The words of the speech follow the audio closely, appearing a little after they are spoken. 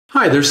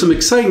Hi, there's some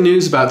exciting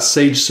news about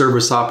Sage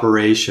Service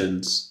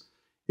Operations.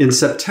 In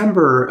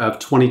September of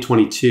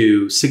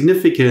 2022,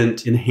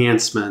 significant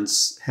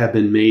enhancements have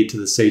been made to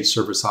the Sage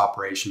Service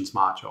Operations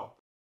module.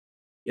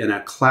 In a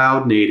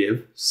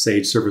cloud-native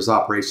Sage Service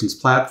Operations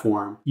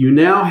platform, you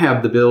now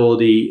have the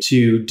ability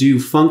to do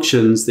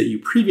functions that you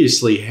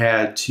previously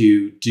had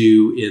to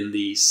do in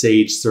the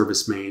Sage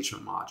Service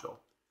Management module.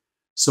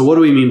 So what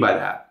do we mean by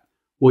that?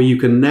 Well, you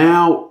can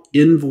now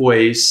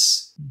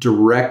invoice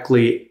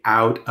directly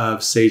out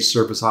of Sage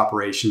Service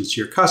Operations to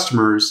your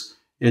customers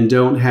and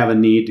don't have a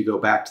need to go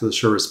back to the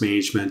service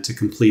management to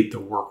complete the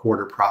work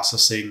order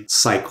processing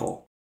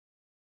cycle.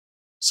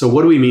 So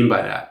what do we mean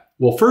by that?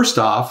 Well, first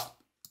off,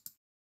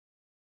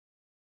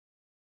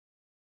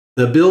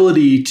 the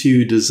ability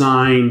to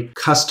design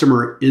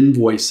customer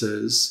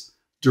invoices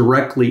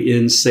directly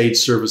in Sage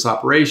Service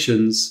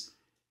Operations,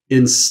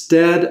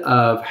 instead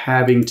of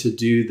having to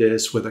do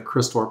this with a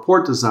Crystal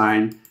report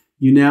design,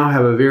 you now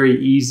have a very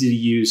easy to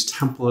use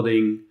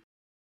templating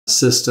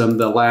system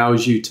that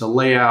allows you to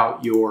lay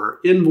out your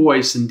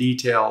invoice and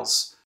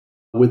details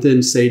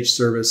within Sage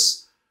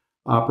Service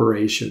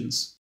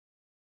Operations.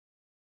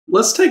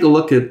 Let's take a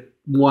look at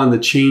one of the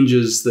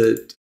changes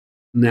that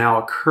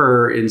now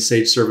occur in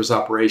Sage Service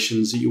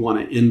Operations that you want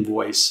to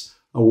invoice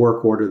a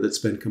work order that's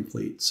been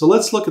complete. So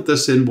let's look at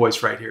this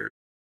invoice right here,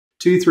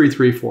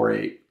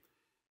 23348.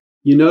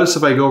 You notice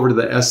if I go over to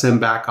the SM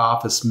back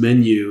office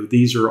menu,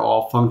 these are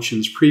all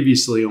functions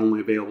previously only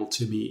available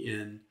to me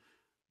in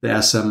the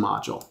SM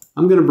module.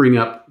 I'm going to bring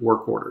up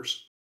work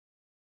orders.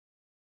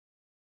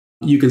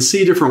 You can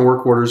see different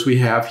work orders we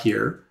have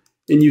here,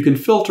 and you can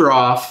filter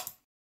off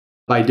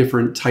by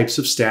different types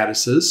of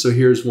statuses. So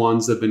here's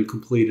ones that have been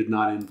completed,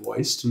 not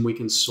invoiced, and we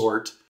can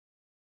sort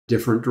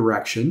different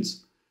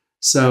directions.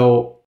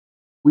 So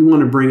we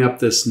want to bring up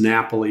this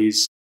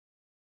Napoli's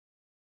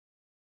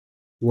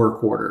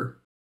work order,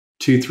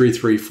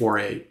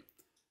 23348.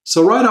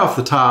 So right off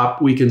the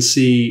top, we can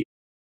see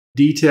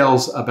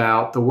details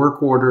about the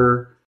work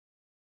order,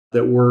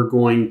 that we're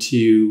going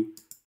to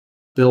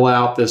fill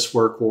out this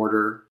work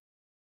order.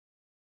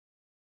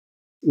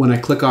 When I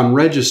click on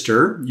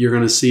register, you're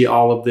going to see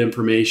all of the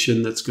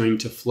information that's going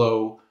to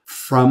flow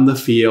from the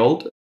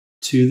field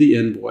to the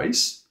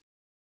invoice.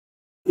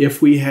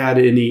 If we had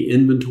any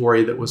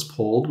inventory that was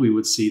pulled, we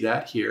would see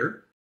that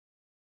here.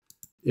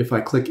 If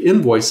I click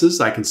Invoices,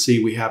 I can see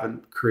we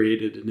haven't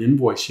created an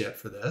invoice yet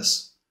for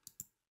this.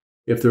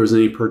 If there was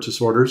any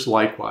purchase orders,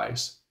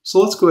 likewise. So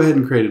let's go ahead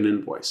and create an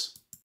invoice.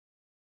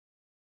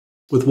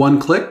 With one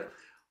click,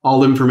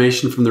 all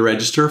information from the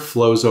register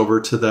flows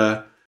over to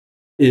the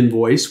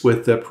invoice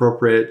with the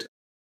appropriate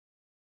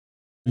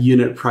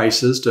unit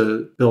prices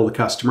to bill the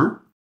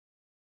customer.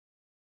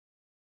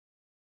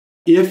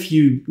 If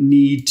you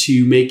need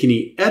to make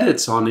any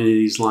edits on any of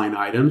these line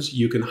items,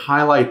 you can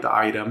highlight the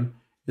item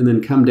and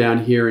then come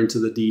down here into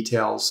the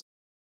details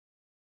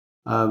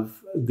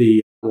of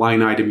the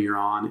line item you're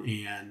on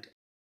and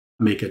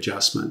make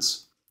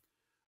adjustments.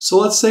 So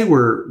let's say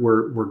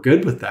we're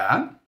good with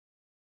that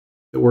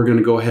we're going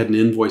to go ahead and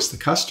invoice the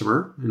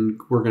customer, and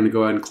we're going to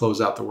go ahead and close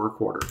out the work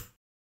order.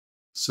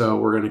 So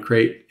we're going to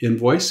create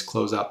invoice,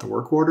 close out the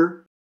work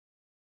order.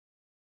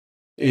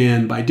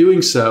 And by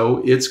doing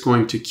so, it's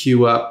going to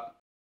queue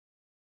up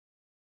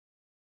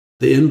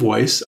the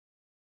invoice.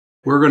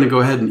 We're going to go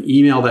ahead and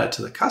email that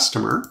to the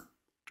customer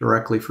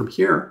directly from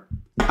here.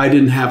 I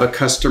didn't have a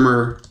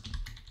customer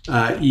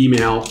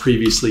email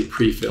previously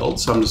pre-filled,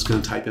 so I'm just going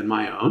to type in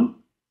my own.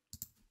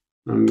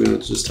 I'm going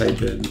to just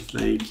type in,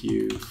 thank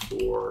you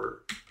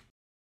for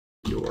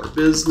your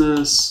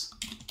business.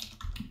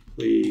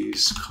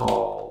 Please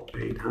call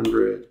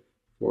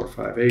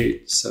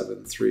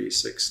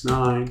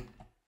 800-458-7369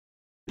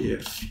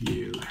 if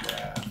you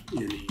have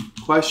any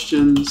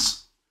questions.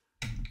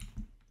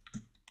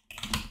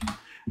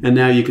 And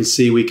now you can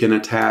see we can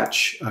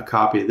attach a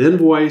copy of the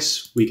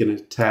invoice. We can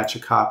attach a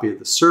copy of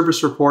the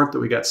service report that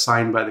we got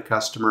signed by the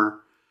customer.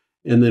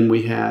 And then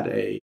we had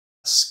a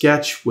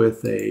sketch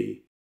with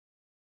a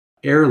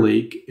air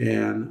leak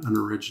and an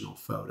original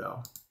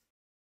photo.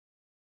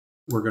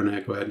 We're going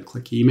to go ahead and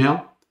click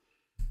email.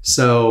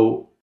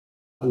 So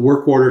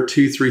work order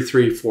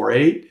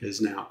 23348 is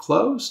now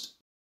closed.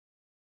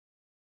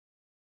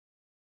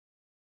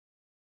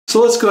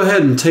 So let's go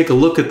ahead and take a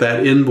look at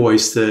that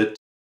invoice that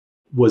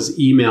was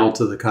emailed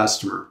to the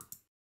customer.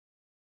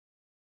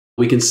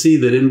 We can see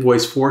that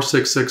invoice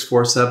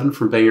 46647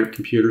 from Bangert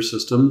Computer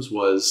Systems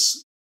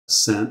was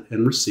sent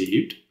and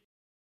received.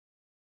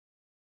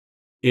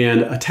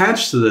 And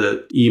attached to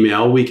the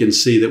email, we can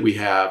see that we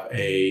have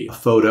a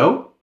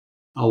photo.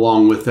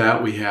 Along with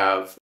that, we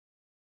have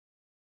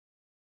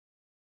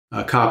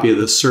a copy of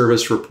the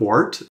service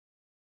report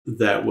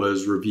that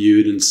was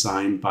reviewed and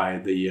signed by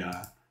the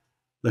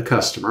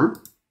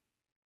customer.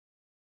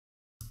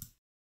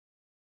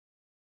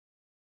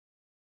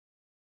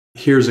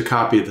 Here's a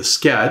copy of the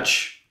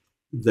sketch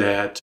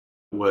that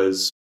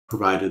was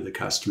provided to the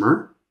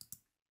customer.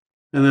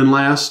 And then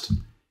last,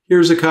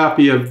 here's a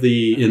copy of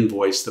the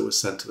invoice that was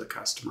sent to the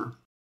customer.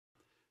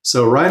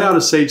 So right out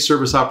of Sage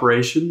Service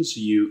Operations,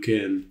 you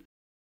can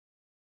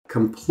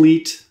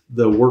complete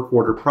the work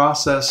order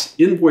process,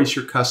 invoice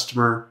your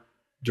customer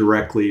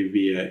directly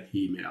via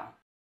email.